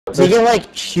Does he get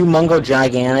like humongo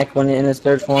gigantic when in his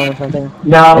third form or something?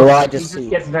 No, or will I he just just see?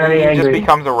 gets very He angry. just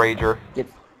becomes a rager. Get...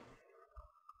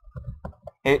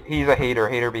 He's a hater.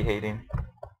 Hater be hating.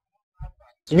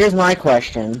 So here's my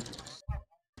question.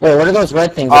 Wait, what are those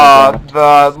red things?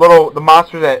 The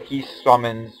monster that he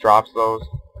summons drops those.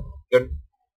 They're,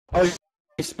 oh,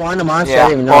 you spawned a monster? yeah, I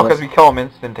didn't even well, know. because we kill him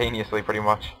instantaneously, pretty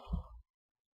much.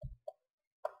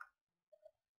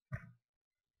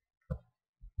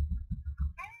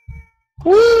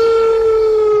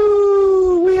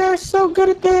 Woo! We are so good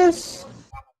at this.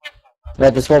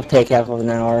 But this will take half of an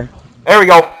hour. There we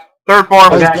go. Third form.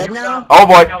 Oh, he's dead now? Oh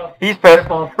boy, he's pissed.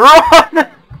 Run!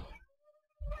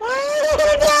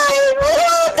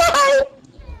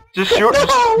 Just shoot,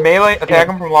 just melee, attack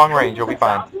him from long range, you'll be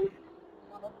fine.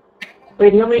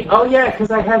 Wait, you only... Oh yeah,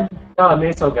 because I had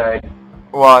Meso Guide.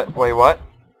 What? Wait, what?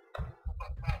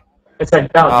 It said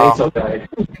Meso Guide.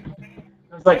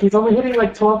 I was like, he's only hitting like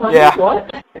 1,200? Yeah.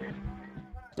 What?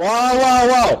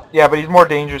 Whoa! Yeah, but he's more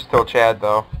dangerous till Chad,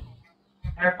 though.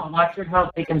 Careful, watch your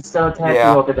health, he can still attack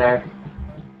Yeah. you over there.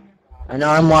 I know,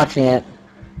 I'm watching it.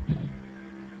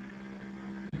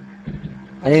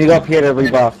 I need to go up here to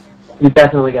rebuff. You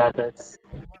definitely got this.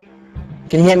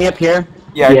 Can you hit me up here?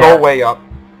 Yeah, Yeah. go way up.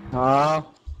 Oh.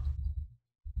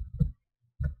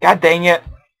 God dang it.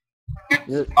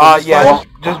 Yeah,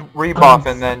 just rebuff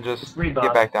and then just rebuff.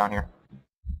 get back down here.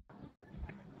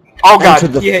 Oh god, Enter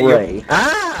the he hit fray. you.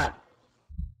 Ah!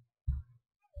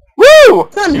 Woo!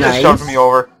 That's He nice. just shoved me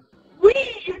over.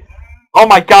 Whee! Oh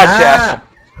my god,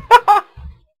 Ah!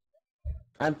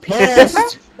 I'm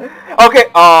pissed! Okay,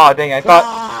 oh dang, I thought...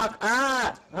 Fuck!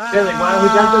 Ah! Billy, while he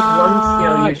does this one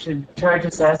skill, you should charge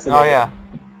assassinate. Oh yeah.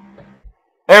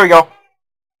 There we go.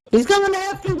 He's coming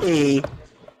after me!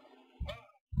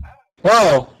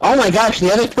 Whoa! Oh my gosh,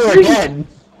 the other two are dead!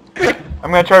 I'm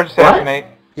gonna charge assassinate.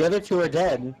 The other two are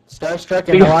dead. Starstruck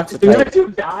and The other Naloxone. two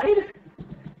died?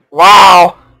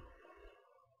 Wow!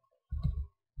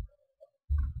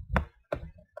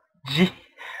 Gee.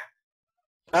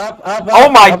 Up! Oh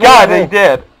my up, god, up, they up.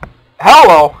 did!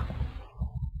 Hello!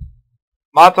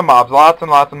 Lots of mobs, lots and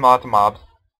lots and lots of mobs.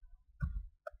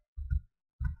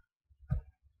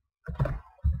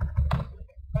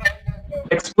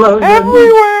 Explosion!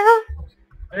 Everywhere!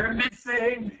 They're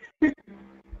missing!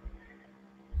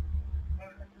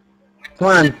 Come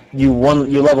on, you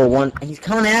level 1. He's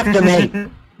coming after me!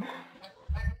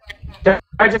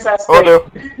 Charge assassinate! Will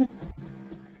do.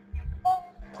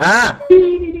 Ah!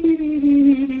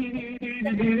 You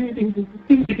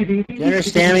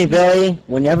understand me, Billy?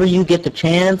 Whenever you get the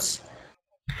chance...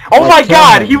 Oh my kill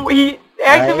god, him. he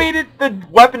activated the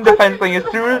weapon defense thing as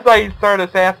soon as I started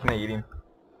assassinating.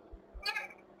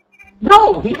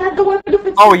 No! He had the weapon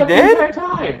defense Oh, he the did? entire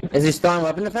time! Is he still on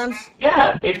weapon defense?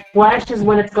 Yeah, it flashes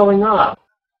when it's going up.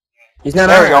 He's not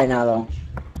There on we it go. right now, though.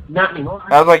 Not anymore.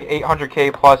 That was like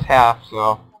 800k plus half,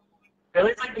 so...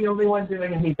 Billy's like the only one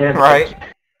doing any damage. Right?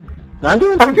 I'm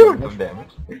doing I'm doing some damage.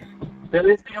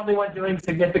 Billy's the only one doing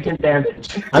significant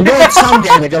damage. I'm doing some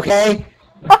damage, okay?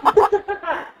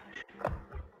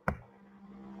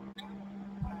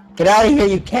 Get out of here,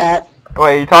 you cat.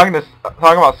 Wait, you talking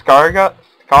about Scar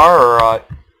or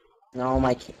No,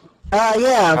 my cat.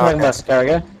 Yeah, I'm talking about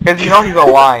Scarga. because you know he's a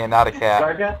lion, not a cat.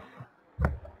 Garga?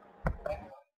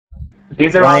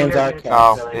 These are Lions all are your cats.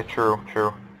 Oh, Billy. it's true.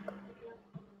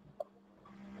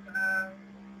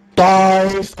 Die,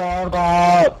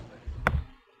 Starbot!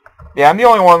 Yeah, I'm the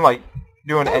only one like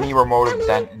doing any remote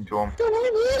dent into him.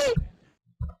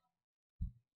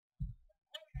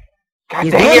 God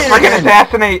He's dang doing it! it Freaking again.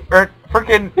 assassinate or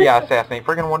freaking assassinate!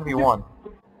 Freaking 1v1.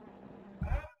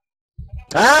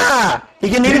 Ah! He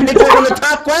can even get on the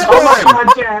top Oh my platform!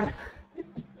 god, Jan!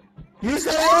 You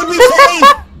said I would be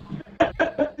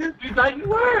safe! You thought you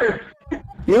were!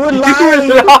 You would You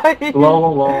lie! lied.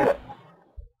 Lol.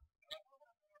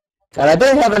 God, I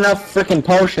better have enough freaking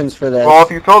potions for this. Well,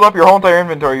 if you filled up your whole entire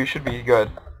inventory, you should be good.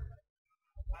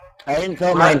 I didn't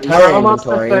fill my We're entire almost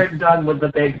a inventory. third done with the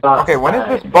big boss. Okay, when is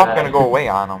this buff gonna go away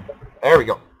on him? There we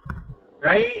go.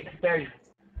 Right? There you go.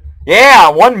 Yeah,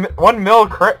 one mil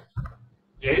crit.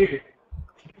 Yeah.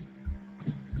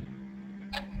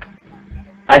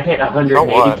 I hit So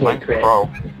what? 180k Mine's crit. pro.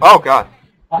 Oh god.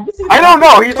 Why does he I don't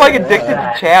know. He's like Yeah. addicted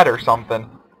to chat or something.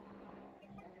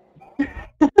 You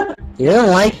didn't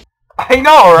like I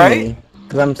know, right? me,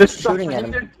 because I'm This shooting at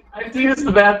him. I have to use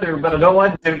the bathroom, but I don't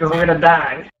want to because we're gonna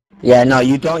die. Yeah, no,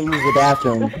 you don't use the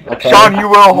bathroom, okay? Sean, you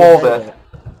will hold have it.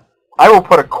 I will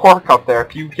put a cork up there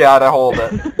if you gotta hold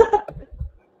it.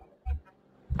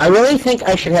 I really think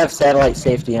I should have satellite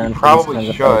safety on. for Probably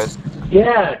these kinds should. of folks.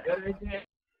 Yeah, good idea.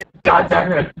 God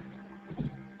damn it.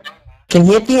 Can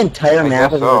he hit the entire I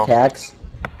map guess with his so. attacks?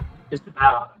 Just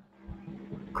about.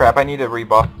 Crap, I need a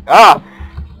rebuff. Ah!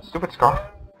 Stupid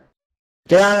Scar.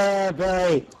 Get out of there,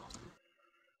 Billy!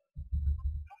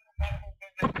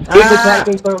 He's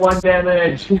attacking for 1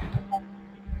 damage. Your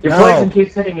No. poison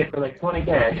keeps hitting it for like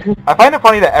 20k. I find it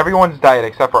funny that everyone's died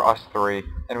except for us 3,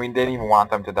 and we didn't even want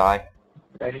them to die.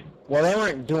 Right? Well, they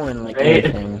weren't doing like Right.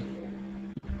 anything.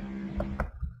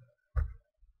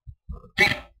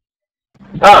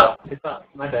 Oh, it's up.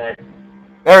 My bad.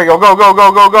 There we go, go, go,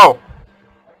 go, go, go!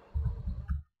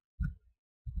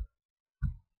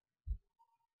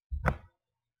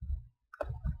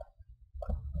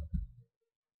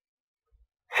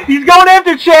 He's going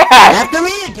after Chad! After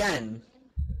me again!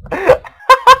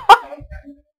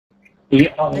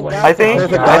 I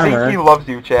think he loves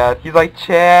you, Chad. He's like,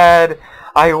 Chad,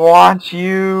 I want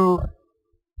you.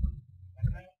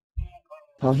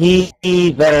 Well, he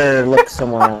better look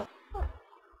somewhere else.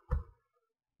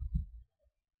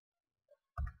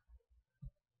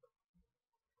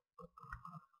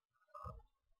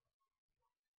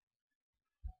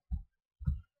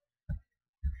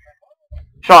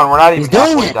 Sean, we're not even He's doing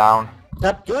halfway it. down.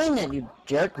 Stop doing it, you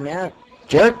jerk, man.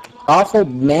 Jerk, awful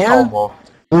man. Almost.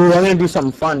 Ooh, I'm gonna do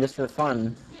something fun, just for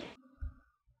fun.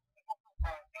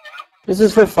 This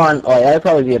is for fun. Oh, yeah, that'd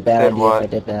probably be a bad Did idea what? if I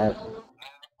did that.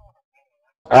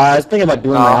 I was thinking about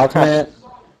doing my ultimate.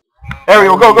 There we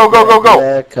go, go, go, go, go,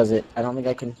 go! Because I don't think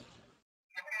I can.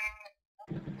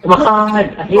 Come on! I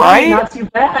hate when he knocks you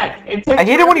back! I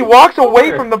hate it when he walks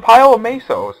away from the pile of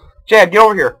mesos. Chad, get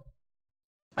over here.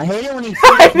 I hate it when he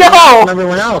I know! from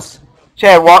everyone else.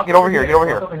 Chad, get over here, get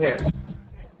over Over here. here.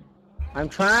 I'm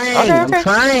trying, Okay. I'm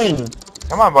trying.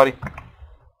 Come on, buddy.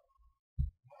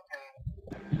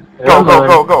 Go, go,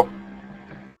 go, go.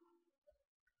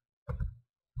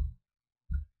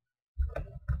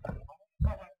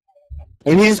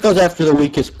 Maybe he just goes after the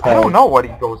weakest prey. I don't know what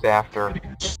he goes after.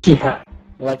 Yeah.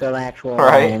 Like an actual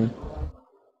Right. lion.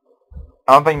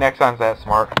 I don't think Nexon's that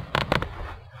smart.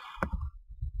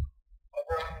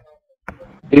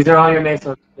 These are all your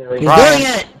mesos. He's Ryan.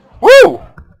 doing it! Woo!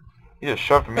 He just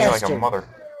shoved me like a Bastard. mother.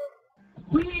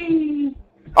 Whee!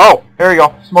 Oh, here you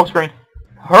go. Smoke screen.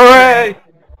 Hooray!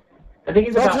 I think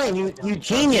he's That's about... right, you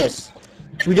genius.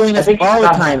 We're doing I this think he's all the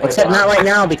about time, halfway except not down. right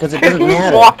now because it doesn't He's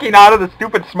matter. walking out of the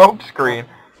stupid smoke screen.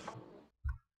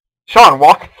 Sean,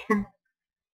 walk.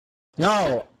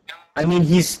 No, I mean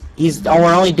he's. Oh,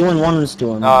 we're only doing ones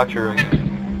to him. Oh, true.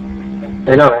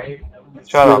 I know, right?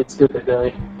 Shut really up. Stupid,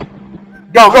 Billy.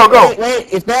 Go, go, go! Wait,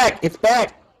 it's back, it's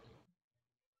back.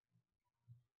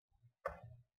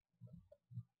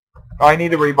 Oh, I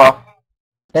need a rebuff.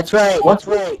 That's right. What's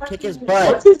That's right. Kick his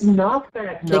butt. What's his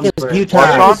knockback Kick number? his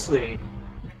button. Seriously.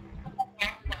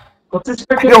 What's his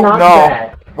I freaking don't knockback?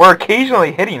 know. We're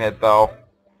occasionally hitting it, though.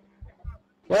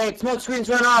 Wait, smoke screens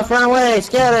run off. Run away. Run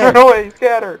Scatter. away,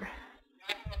 scatter.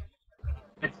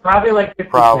 It's probably like 50k.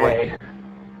 Probably.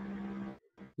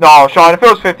 No, Sean, if it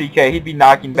was 50k, he'd be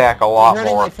knocking back a lot I'm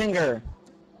hurting more. my finger.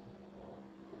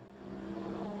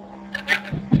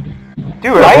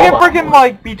 Dude, I get freaking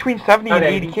like between 70 and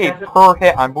 80k per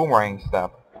hit on boomerang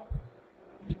step.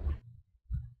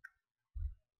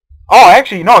 Oh,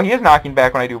 actually, no, he is knocking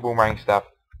back when I do boomerang step.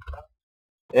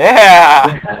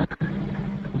 Yeah!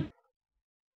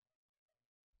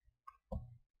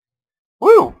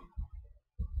 Woo!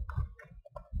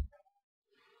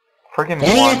 Freaking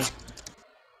Dang one. it!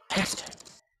 Bastard.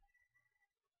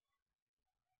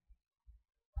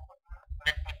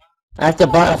 I have to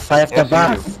buff. I have to Yes, you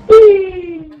buff.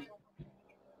 Whee!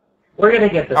 We're gonna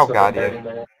get this Oh, over God, 30 yeah.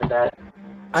 minutes for that.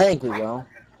 I think we will.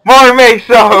 More I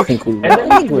mesos! think we will. And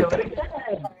then I we think can we do will. it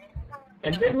again.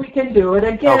 And then we can do it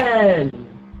again.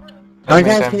 How many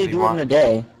many times times can you do do you it in a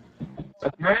day?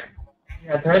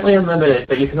 Apparently unlimited,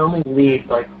 but you can only lead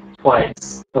like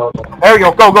twice total. There we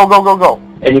go, go, go, go, go, go!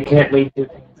 And you can't lead 2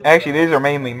 things. Actually, these are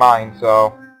mainly mine,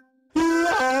 so... Yeah,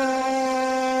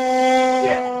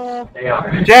 they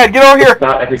are. Chad, get over here!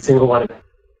 Not every single one of them.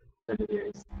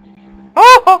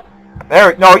 Oh!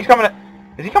 There, no, he's coming.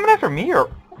 Is he coming after me or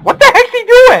what the heck's he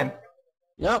doing?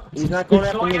 Nope, he's not going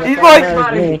after me. He's That like-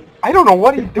 matters me. I don't know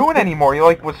what he's doing anymore. He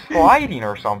like was sliding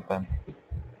or something.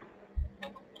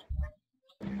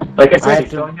 Like I I said, have he's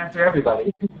to- going after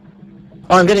everybody.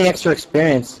 Oh, I'm getting extra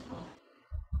experience.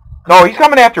 No, he's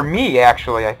coming after me.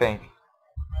 Actually, I think.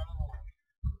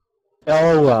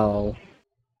 Oh well.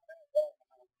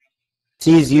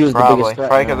 He's used the Probably, biggest threat.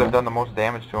 probably because now. I've done the most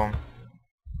damage to him.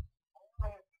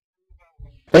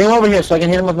 Bring him over here so I can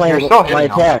hit him with my You're still my hitting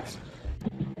him. attacks.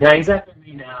 Yeah, he's after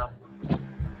me now.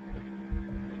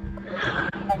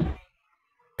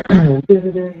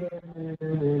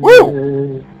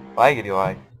 Woo! Laggity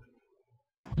lag.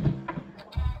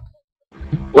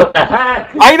 What the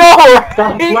heck? I know!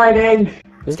 Stop sliding!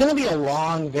 It's gonna be a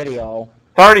long video.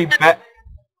 30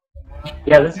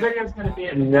 Yeah, this video is gonna be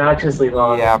obnoxiously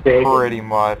long. Yeah, and big. pretty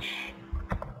much.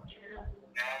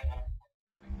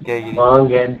 Giggity.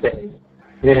 Long and big.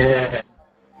 Yeah.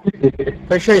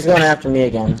 Pretty sure he's going after me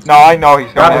again. No, I know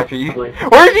he's going after you.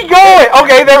 Where's he going?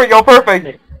 Okay, there we go,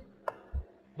 perfect.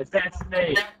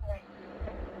 Assassinate.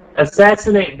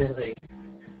 Assassinate Billy.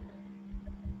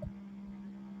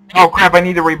 Oh crap, I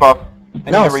need a rebuff.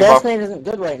 No, assassinate isn't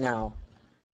good right now.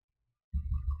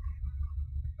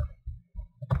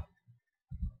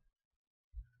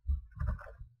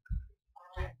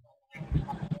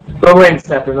 Boomerang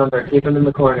step, remember, keep him in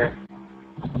the corner.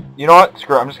 You know what?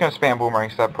 Screw it, I'm just gonna spam boomerang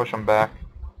step, push him back.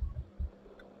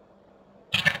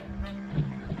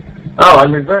 Oh,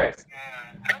 I'm reversed.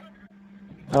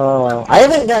 Oh, well. I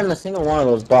haven't gotten a single one of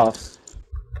those buffs.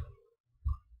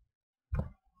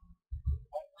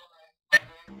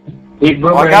 Keep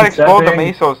Oh, I got explode the stepping.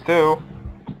 mesos too.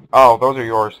 Oh, those are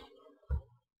yours.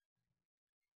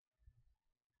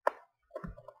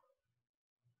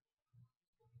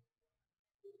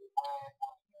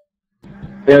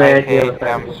 Billy, I feel hate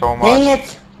him so much. Dang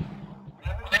it!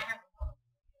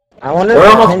 I wonder We're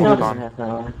if almost I can do this done. in half an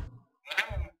hour.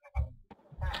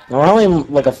 No, we're only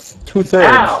like a 2/3.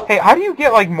 Ow! Hey, how do you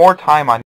get like more time on